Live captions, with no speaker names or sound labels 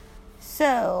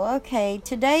Okay,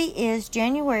 today is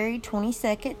January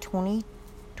 22nd,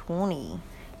 2020,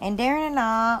 and Darren and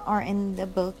I are in the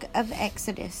book of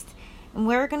Exodus, and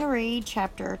we're going to read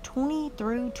chapter 20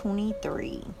 through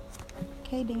 23.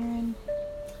 Okay, Darren.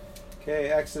 Okay,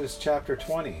 Exodus chapter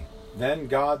 20. Then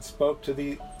God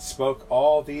spoke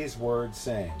all these words,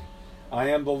 saying, I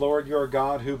am the Lord your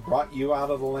God who brought you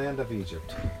out of the land of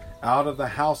Egypt, out of the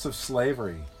house of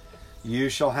slavery. You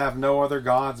shall have no other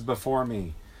gods before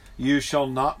me. You shall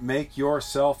not make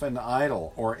yourself an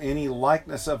idol, or any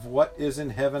likeness of what is in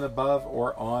heaven above,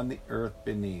 or on the earth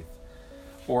beneath,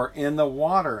 or in the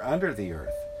water under the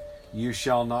earth. You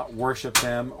shall not worship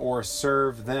them or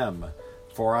serve them,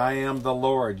 for I am the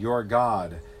Lord your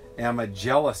God, am a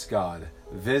jealous God,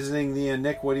 visiting the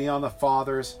iniquity on the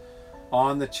fathers,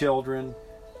 on the children,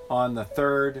 on the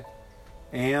third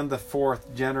and the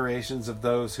fourth generations of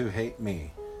those who hate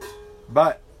me,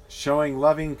 but showing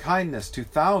loving kindness to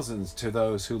thousands to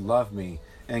those who love me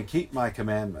and keep my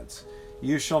commandments.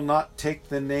 You shall not take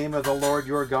the name of the Lord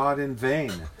your God in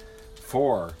vain,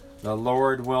 for the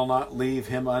Lord will not leave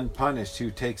him unpunished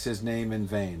who takes his name in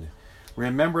vain.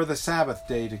 Remember the Sabbath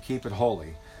day to keep it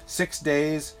holy. 6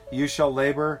 days you shall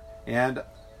labor and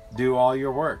do all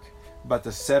your work, but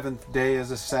the seventh day is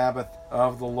a Sabbath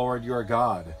of the Lord your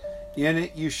God. In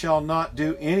it you shall not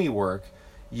do any work,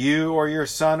 you or your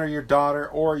son or your daughter,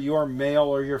 or your male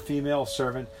or your female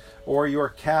servant, or your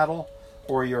cattle,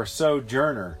 or your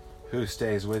sojourner who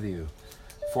stays with you.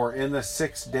 For in the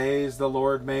 6 days the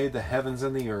Lord made the heavens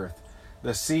and the earth,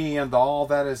 the sea and all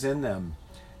that is in them,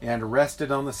 and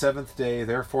rested on the seventh day.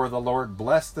 Therefore the Lord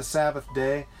blessed the Sabbath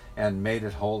day and made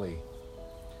it holy.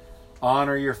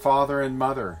 Honor your father and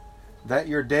mother, that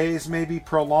your days may be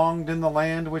prolonged in the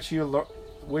land which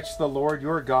the Lord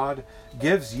your God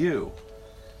gives you.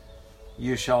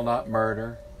 You shall not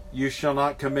murder. You shall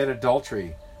not commit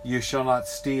adultery. You shall not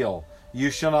steal.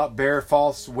 You shall not bear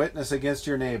false witness against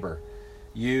your neighbor.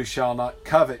 You shall not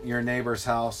covet your neighbor's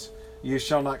house. You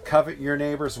shall not covet your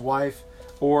neighbor's wife,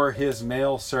 or his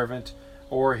male servant,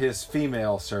 or his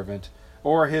female servant,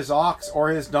 or his ox, or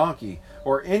his donkey,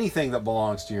 or anything that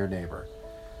belongs to your neighbor.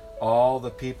 All the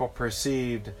people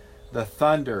perceived the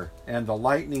thunder and the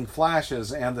lightning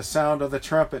flashes and the sound of the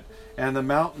trumpet and the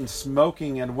mountain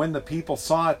smoking, and when the people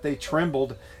saw it, they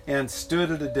trembled and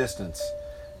stood at a distance.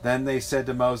 Then they said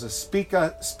to Moses, Speak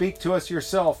to us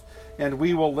yourself, and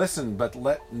we will listen, but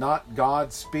let not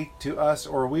God speak to us,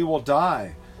 or we will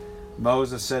die.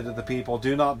 Moses said to the people,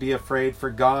 Do not be afraid, for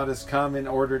God has come in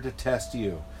order to test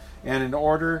you, and in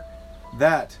order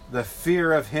that the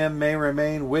fear of him may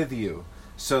remain with you,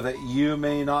 so that you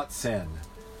may not sin.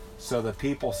 So the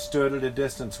people stood at a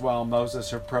distance while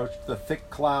Moses approached the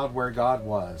thick cloud where God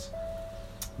was.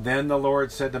 Then the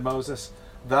Lord said to Moses,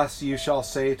 Thus you shall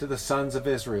say to the sons of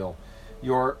Israel,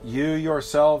 You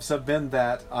yourselves have been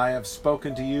that I have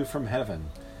spoken to you from heaven.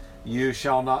 You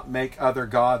shall not make other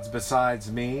gods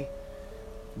besides me.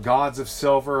 Gods of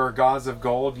silver or gods of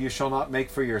gold you shall not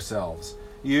make for yourselves.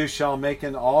 You shall make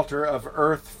an altar of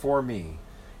earth for me,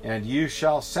 and you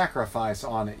shall sacrifice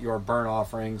on it your burnt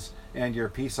offerings and your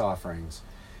peace offerings,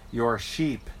 your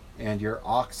sheep and your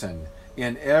oxen.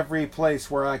 In every place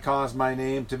where I cause my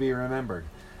name to be remembered,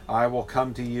 I will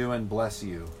come to you and bless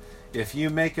you. If you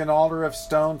make an altar of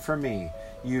stone for me,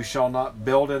 you shall not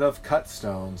build it of cut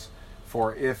stones,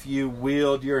 for if you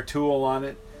wield your tool on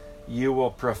it, you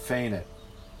will profane it.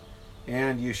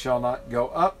 And you shall not go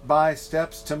up by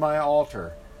steps to my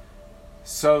altar,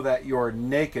 so that your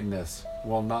nakedness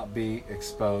will not be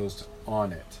exposed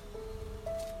on it.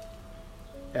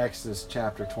 Exodus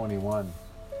chapter 21.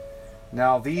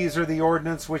 Now these are the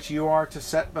ordinances which you are to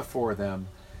set before them.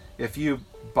 If you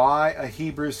buy a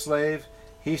Hebrew slave,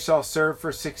 he shall serve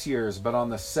for 6 years, but on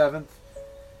the 7th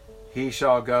he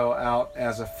shall go out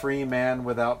as a free man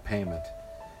without payment.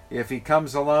 If he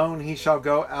comes alone, he shall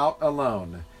go out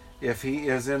alone. If he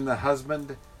is in the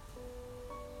husband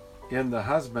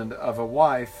of a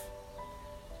wife,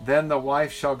 then the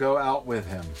wife shall go out with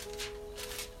him.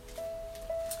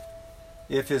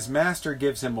 If his master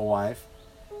gives him a wife,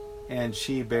 and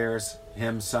she bears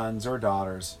him sons or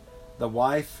daughters, the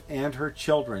wife and her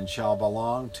children shall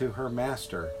belong to her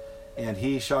master, and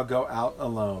he shall go out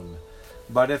alone.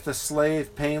 But if the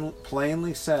slave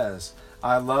plainly says,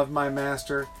 I love my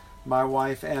master, my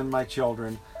wife, and my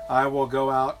children, I will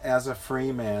go out as a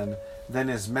free man, then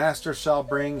his master shall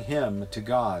bring him to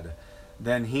God.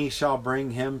 Then he shall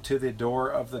bring him to the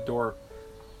door of the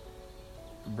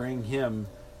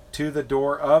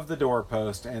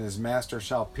doorpost, and his master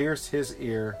shall pierce his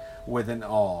ear with an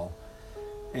awl,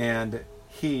 and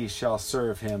he shall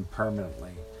serve him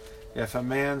permanently. If a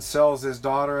man sells his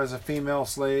daughter as a female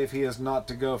slave, he is not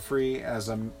to go free as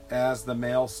the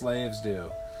male slaves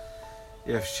do.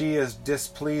 If she is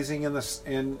displeasing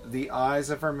in the eyes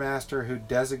of her master who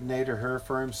designated her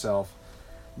for himself,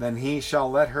 then he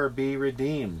shall let her be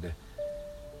redeemed.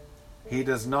 He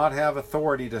does not have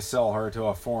authority to sell her to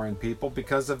a foreign people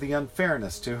because of the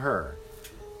unfairness to her.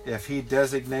 If he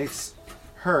designates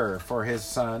her for his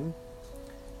son,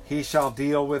 he shall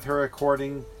deal with her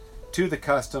according to the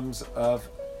customs of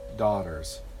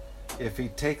daughters. If he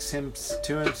takes him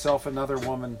to himself another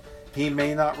woman, he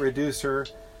may not reduce her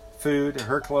food,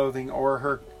 her clothing, or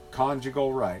her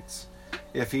conjugal rights.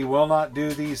 If he will not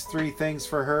do these three things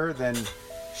for her, then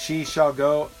she shall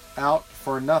go out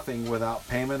for nothing without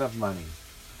payment of money.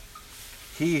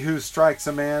 He who strikes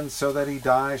a man so that he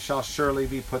dies shall surely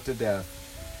be put to death.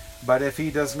 But if he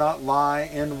does not lie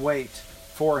in wait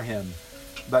for him,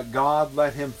 but God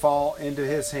let him fall into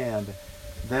his hand,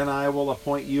 then I will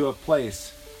appoint you a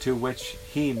place to which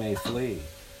he may flee.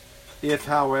 If,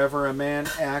 however, a man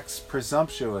acts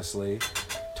presumptuously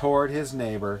toward his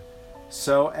neighbor,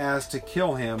 so as to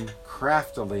kill him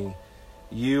craftily,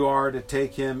 you are to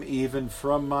take him even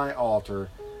from my altar,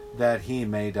 that he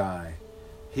may die.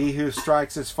 He who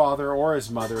strikes his father or his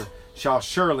mother shall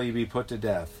surely be put to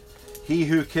death. He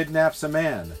who kidnaps a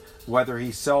man, whether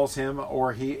he sells him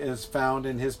or he is found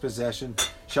in his possession,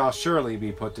 shall surely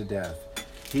be put to death.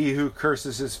 He who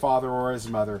curses his father or his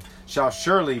mother shall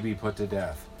surely be put to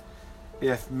death.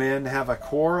 If men have a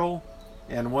quarrel,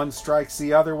 and one strikes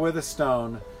the other with a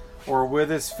stone, or with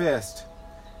his fist,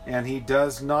 and he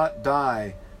does not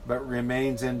die, but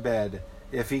remains in bed,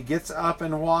 if he gets up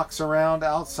and walks around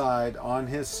outside on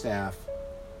his staff,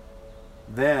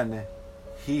 then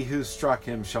he who struck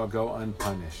him shall go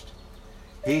unpunished.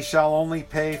 He shall only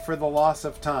pay for the loss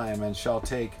of time, and shall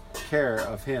take care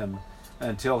of him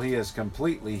until he is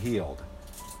completely healed.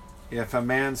 If a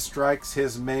man strikes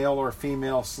his male or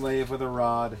female slave with a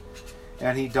rod,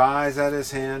 and he dies at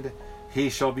his hand, he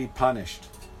shall be punished.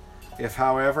 If,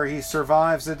 however, he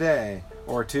survives a day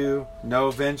or two, no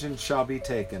vengeance shall be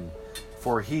taken,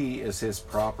 for he is his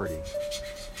property.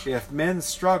 If men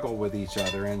struggle with each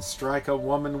other and strike a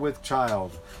woman with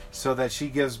child, so that she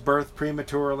gives birth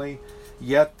prematurely,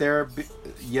 yet there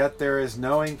is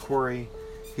no inquiry,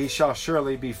 he shall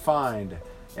surely be fined,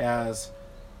 as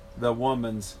the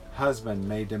woman's husband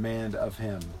may demand of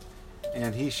him,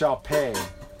 and he shall pay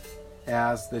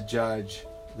as the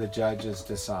judges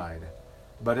decide.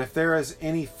 But if there is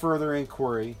any further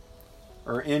inquiry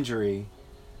or injury,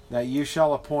 that you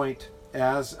shall appoint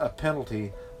as a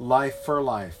penalty life for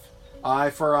life, eye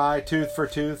for eye, tooth for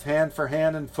tooth, hand for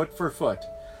hand, and foot for foot,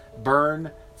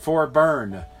 burn for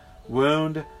burn,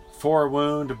 wound for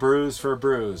wound, bruise for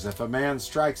bruise. If a man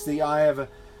strikes the eye of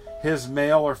his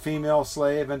male or female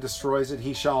slave and destroys it,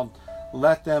 he shall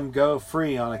let them go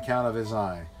free on account of his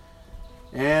eye.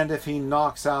 And if he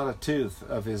knocks out a tooth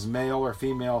of his male or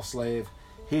female slave,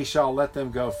 he shall let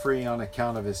them go free on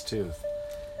account of his tooth.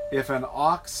 If an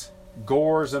ox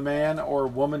gores a man or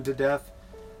woman to death,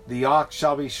 the ox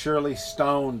shall be surely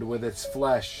stoned with its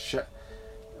flesh,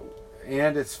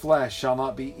 and its flesh shall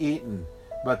not be eaten,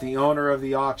 but the owner of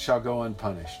the ox shall go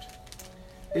unpunished.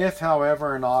 If,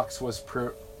 however, an ox was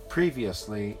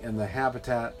previously in the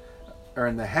habit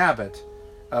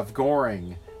of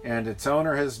goring, and its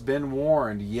owner has been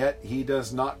warned, yet he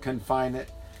does not confine it,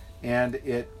 and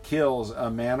it kills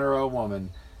a man or a woman,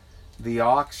 the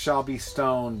ox shall be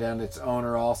stoned, and its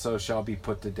owner also shall be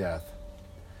put to death.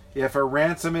 If a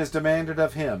ransom is demanded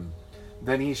of him,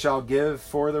 then he shall give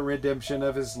for the redemption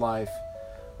of his life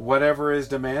whatever is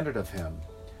demanded of him.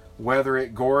 Whether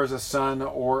it gores a son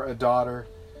or a daughter,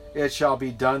 it shall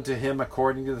be done to him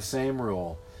according to the same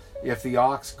rule. If the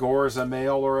ox gores a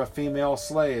male or a female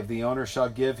slave, the owner shall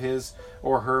give his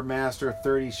or her master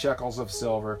 30 shekels of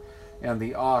silver, and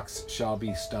the ox shall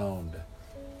be stoned.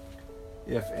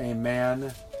 If a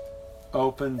man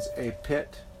opens a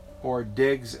pit or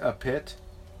digs a pit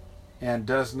and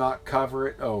does not cover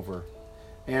it over,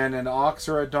 and an ox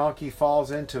or a donkey falls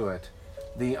into it,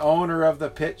 the owner of the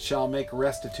pit shall make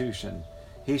restitution.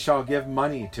 He shall give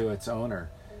money to its owner,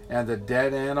 and the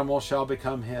dead animal shall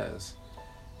become his.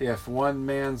 If one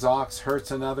man's ox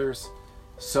hurts another's,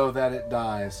 so that it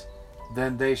dies,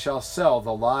 then they shall sell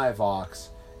the live ox,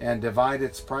 and divide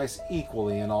its price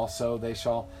equally, and also they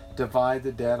shall divide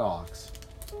the dead ox.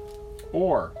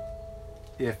 Or,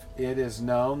 if it is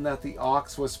known that the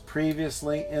ox was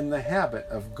previously in the habit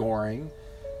of goring,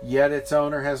 yet its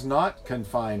owner has not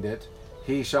confined it,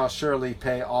 he shall surely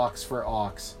pay ox for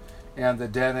ox, and the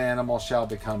dead animal shall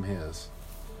become his.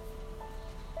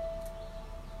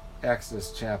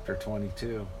 Exodus chapter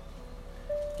 22.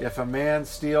 If a man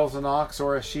steals an ox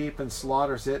or a sheep and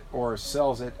slaughters it or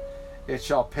sells it, it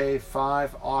shall pay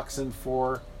 5 oxen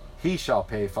for. He shall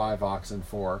pay 5 oxen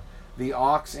for the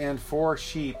ox and 4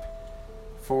 sheep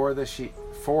for the sheep.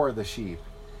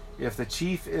 If the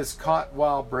chief is caught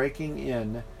while breaking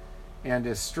in and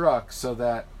is struck so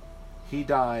that he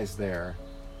dies there,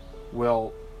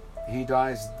 will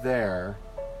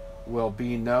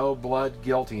be no blood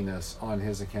guiltiness on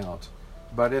his account.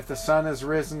 But if the sun is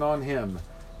risen on him,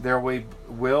 there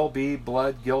will be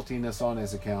blood guiltiness on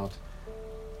his account.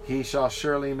 He shall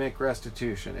surely make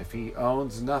restitution. If he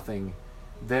owns nothing,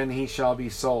 then he shall be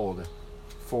sold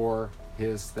for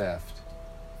his theft.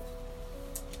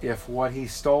 If what he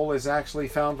stole is actually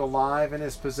found alive in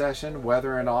his possession,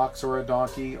 whether an ox or a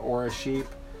donkey or a sheep,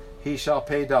 he shall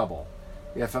pay double.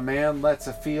 If a man lets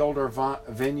a field or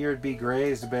vineyard be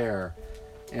grazed bare,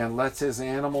 and lets his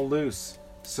animal loose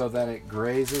so that it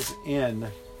grazes in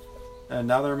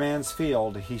another man's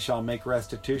field, he shall make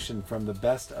restitution from the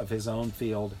best of his own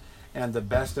field and the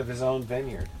best of his own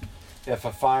vineyard. If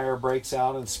a fire breaks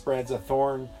out and spreads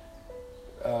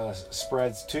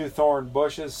 2 thorn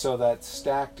bushes so that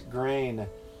stacked grain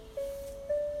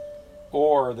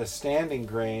or the standing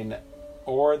grain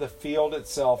or the field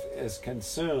itself is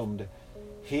consumed,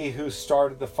 he who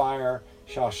started the fire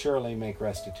shall surely make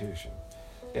restitution.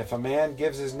 If a man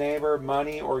gives his neighbor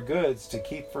money or goods to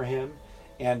keep for him,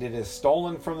 and it is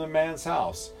stolen from the man's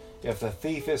house, if the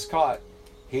thief is caught,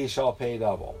 he shall pay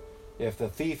double. If the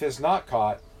thief is not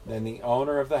caught, then the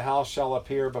owner of the house shall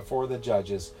appear before the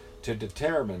judges to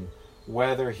determine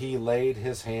whether he laid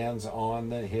his hands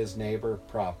on his neighbor's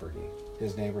property.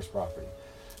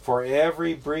 For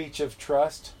every breach of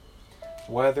trust,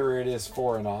 whether it is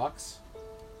for an ox,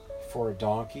 for a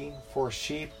donkey, for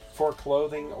sheep, for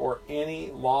clothing, or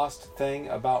any lost thing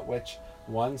about which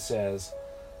one says,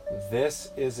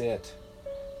 "This is it,"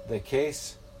 the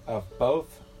case of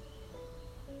both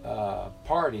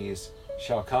parties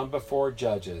shall come before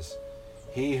judges.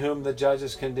 He whom the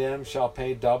judges condemn shall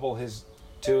pay double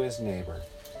to his neighbor.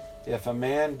 If a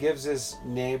man gives his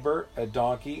neighbor a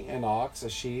donkey, an ox, a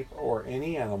sheep, or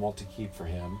any animal to keep for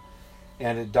him,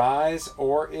 and it dies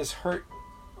or is hurt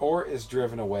or is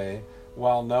driven away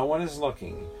while no one is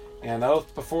looking, an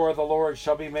oath before the Lord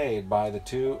shall be made by the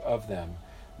 2 of them,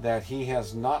 that he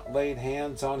has not laid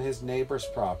hands on his neighbor's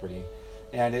property,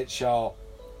 and its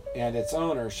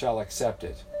owner shall accept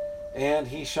it, and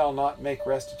he shall not make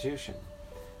restitution.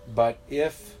 But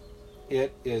if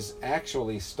it is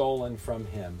actually stolen from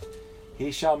him,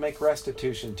 he shall make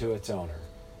restitution to its owner.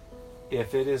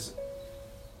 If it is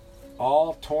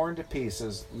all torn to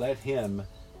pieces, let him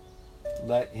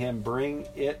bring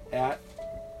it at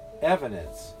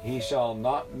evidence. He shall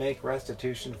not make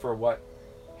restitution for what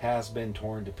has been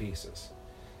torn to pieces.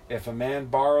 If a man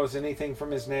borrows anything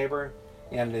from his neighbor,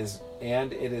 and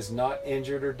it is not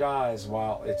injured or dies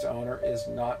while its owner is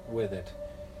not with it,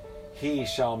 he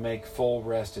shall make full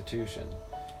restitution.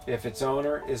 If its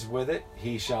owner is with it,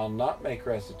 he shall not make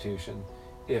restitution.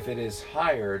 If it is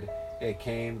hired, it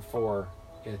came for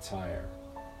its hire.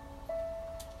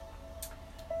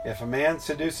 If a man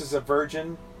seduces a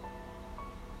virgin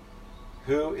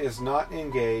who is not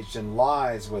engaged and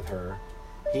lies with her,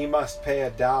 he must pay a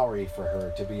dowry for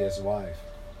her to be his wife.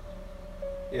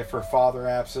 If her father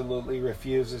absolutely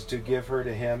refuses to give her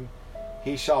to him,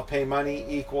 he shall pay money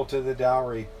equal to the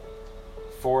dowry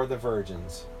for the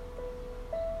virgins.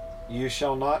 You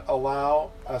shall not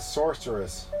allow a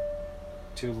sorceress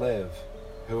to live.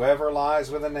 Whoever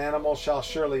lies with an animal shall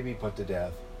surely be put to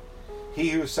death. He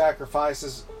who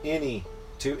sacrifices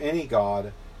to any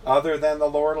god other than the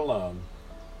Lord alone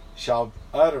shall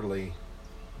utterly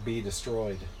be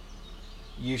destroyed.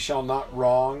 You shall not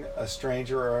wrong a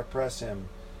stranger or oppress him,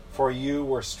 for you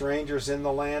were strangers in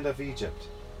the land of Egypt.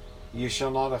 You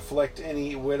shall not afflict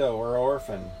any widow or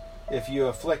orphan, if you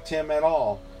afflict him at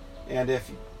all. And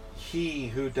if he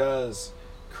who does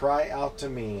cry out to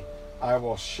me, I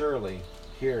will surely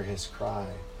hear his cry.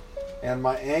 And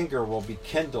my anger will be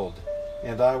kindled,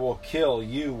 and I will kill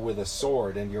you with a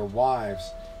sword, and your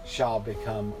wives shall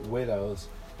become widows,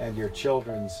 and your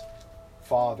children's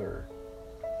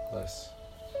fatherless.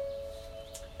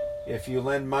 If you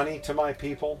lend money to my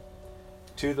people,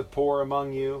 to the poor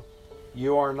among you,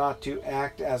 you are not to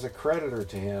act as a creditor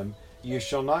to him. You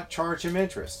shall not charge him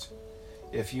interest.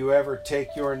 If you ever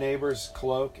take your neighbor's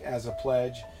cloak as a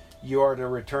pledge, you are to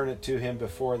return it to him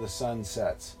before the sun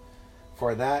sets.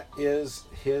 For that is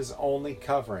his only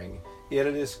covering. It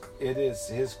is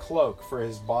his cloak for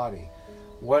his body.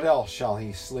 What else shall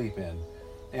he sleep in?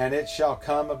 And it shall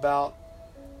come about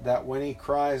that when he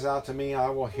cries out to me, I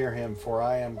will hear him, for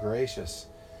I am gracious.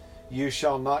 You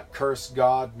shall not curse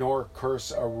God, nor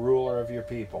curse a ruler of your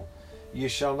people. You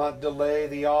shall not delay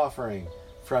the offering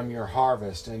from your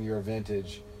harvest and your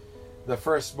vintage. The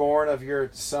firstborn of your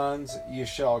sons you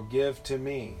shall give to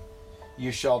me.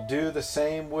 You shall do the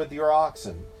same with your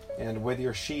oxen, and with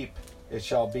your sheep it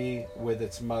shall be with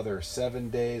its mother. 7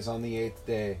 days, on the 8th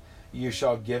day you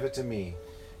shall give it to me.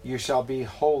 You shall be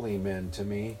holy men to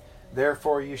me.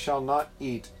 Therefore you shall not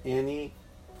eat any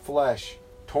flesh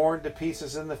torn to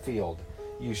pieces in the field.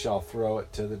 You shall throw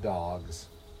it to the dogs.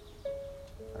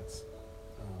 Let's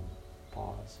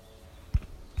pause.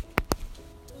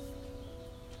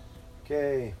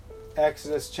 Okay,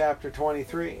 Exodus chapter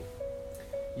 23.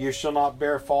 You shall not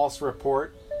bear false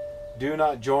report. Do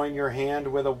not join your hand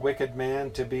with a wicked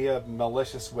man to be a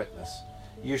malicious witness.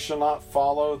 You shall not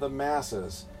follow the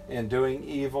masses in doing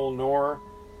evil, nor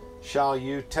shall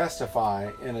you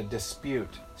testify in a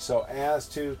dispute, so as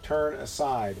to turn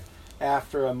aside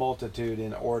after a multitude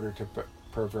in order to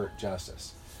pervert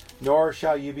justice. Nor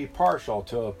shall you be partial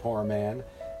to a poor man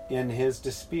in his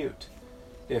dispute.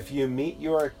 If you meet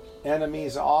your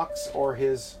enemy's ox or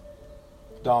his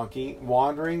donkey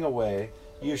wandering away,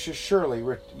 you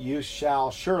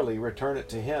shall surely return it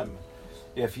to him.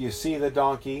 If you see the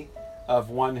donkey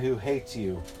of one who hates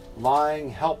you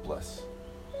lying helpless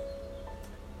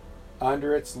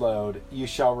under its load, you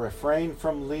shall refrain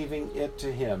from leaving it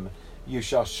to him. You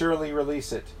shall surely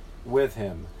release it with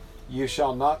him. You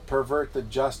shall not pervert the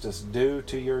justice due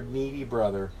to your needy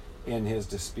brother in his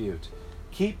dispute.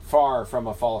 Keep far from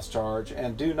a false charge,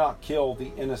 and do not kill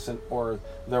the innocent or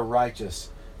the righteous,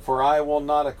 for I will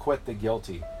not acquit the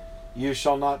guilty. You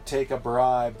shall not take a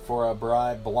bribe, for a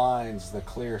bribe blinds the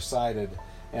clear-sighted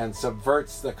and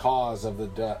subverts the cause of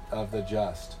the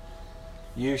just.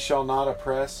 You shall not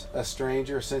oppress a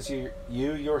stranger, since you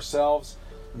yourselves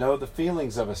know the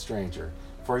feelings of a stranger,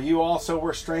 for you also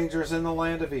were strangers in the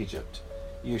land of Egypt.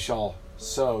 You shall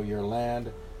sow your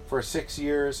land for 6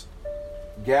 years,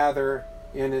 gather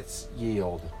in its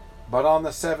yield. But on the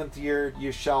 7th year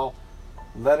you shall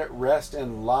let it rest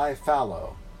and lie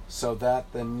fallow, so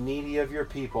that the needy of your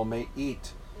people may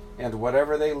eat, and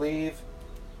whatever they leave,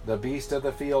 the beast of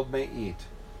the field may eat.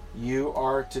 You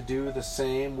are to do the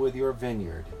same with your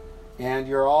vineyard and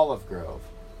your olive grove.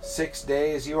 6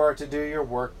 days you are to do your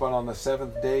work, but on the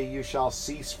 7th day you shall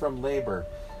cease from labor,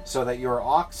 so that your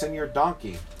ox and your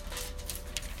donkey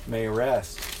may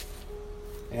rest,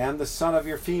 and the son of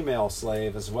your female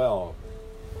slave as well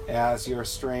as your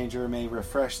stranger may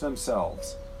refresh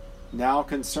themselves. Now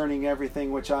concerning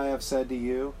everything which I have said to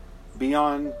you, be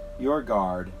on your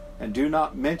guard, and do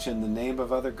not mention the name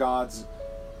of other gods,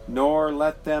 nor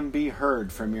let them be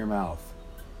heard from your mouth.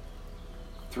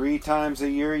 3 times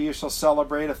a year you shall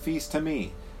celebrate a feast to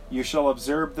me. You shall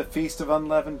observe the feast of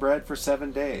unleavened bread for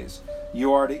 7 days.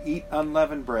 You are to eat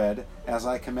unleavened bread, as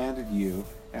I commanded you,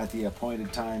 at the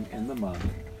appointed time in the month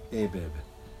Abib.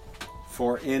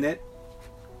 For in it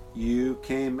you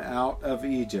came out of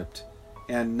Egypt,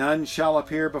 and none shall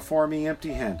appear before me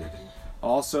empty-handed.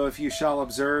 Also, if you shall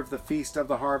observe the feast of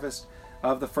the harvest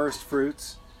of the first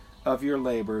fruits of your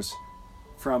labors,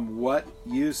 from what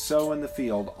you sow in the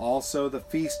field, also the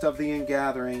feast of the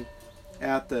ingathering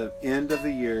at the end of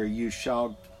the year, you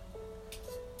shall,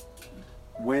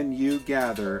 when you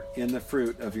gather in the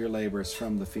fruit of your labors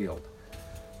from the field.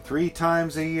 3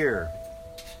 times a year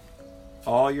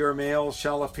all your males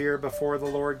shall appear before the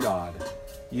Lord God.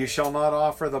 You shall not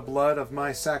offer the blood of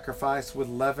my sacrifice with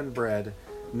leavened bread,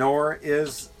 nor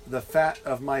is the fat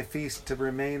of my feast to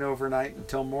remain overnight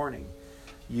until morning.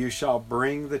 You shall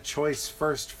bring the choice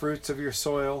first fruits of your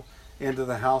soil into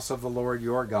the house of the Lord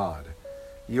your God.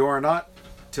 You are not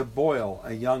to boil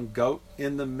a young goat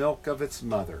in the milk of its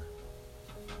mother.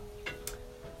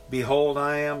 Behold,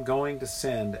 I am going to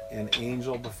send an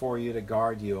angel before you to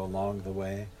guard you along the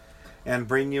way, and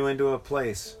bring you into a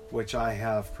place which I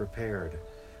have prepared.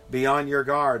 Be on your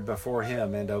guard before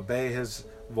him, and obey his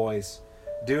voice.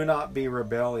 Do not be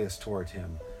rebellious toward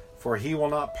him, for he will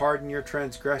not pardon your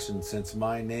transgression, since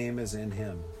my name is in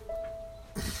him.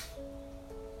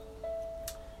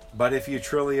 But if you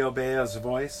truly obey his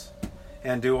voice,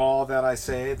 and do all that I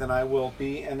say, then I will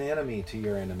be an enemy to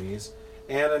your enemies,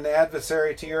 and an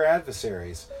adversary to your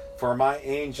adversaries. For my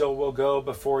angel will go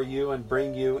before you and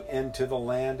bring you into the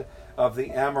land of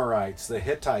the Amorites, the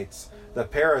Hittites, the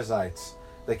Perizzites,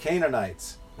 the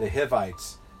Canaanites, the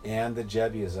Hivites, and the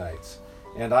Jebusites,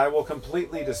 and I will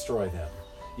completely destroy them.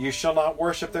 You shall not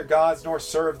worship their gods, nor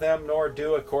serve them, nor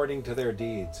do according to their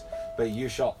deeds, but you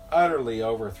shall utterly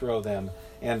overthrow them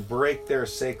and break their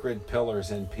sacred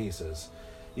pillars in pieces.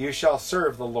 You shall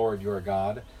serve the Lord your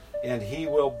God, and he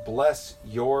will bless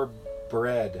your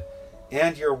bread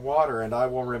and your water, and I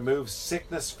will remove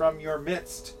sickness from your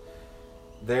midst.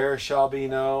 There shall be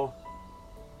no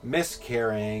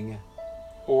miscarrying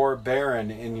or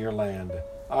barren in your land.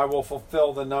 I will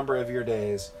fulfill the number of your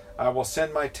days. I will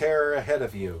send my terror ahead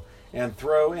of you, and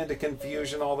throw into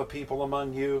confusion all the people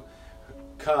among you.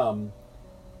 Come,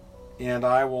 and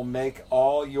I will make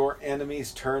all your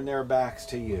enemies turn their backs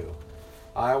to you.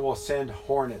 I will send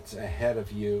hornets ahead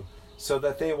of you, so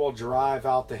that they will drive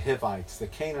out the Hivites, the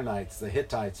Canaanites, the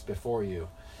Hittites before you.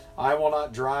 I will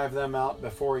not drive them out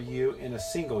before you in a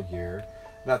single year,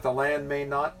 that the land may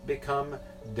not become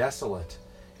desolate,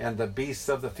 and the beasts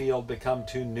of the field become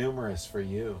too numerous for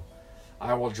you.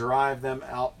 I will drive them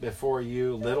out before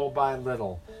you little by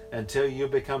little, until you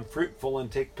become fruitful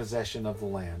and take possession of the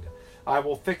land. I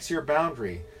will fix your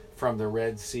boundary from the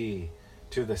Red Sea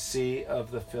to the Sea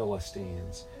of the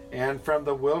Philistines, and from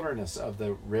the wilderness of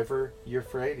the river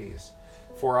Euphrates.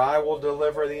 For I will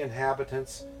deliver the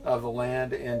inhabitants of the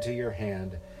land into your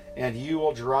hand, and you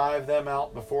will drive them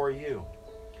out before you.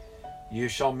 You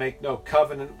shall make no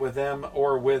covenant with them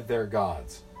or with their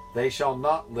gods. They shall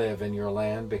not live in your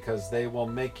land, because they will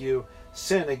make you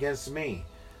sin against me.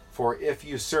 For if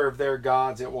you serve their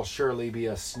gods, it will surely be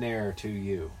a snare to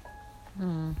you.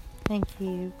 Thank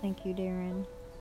you, Darren.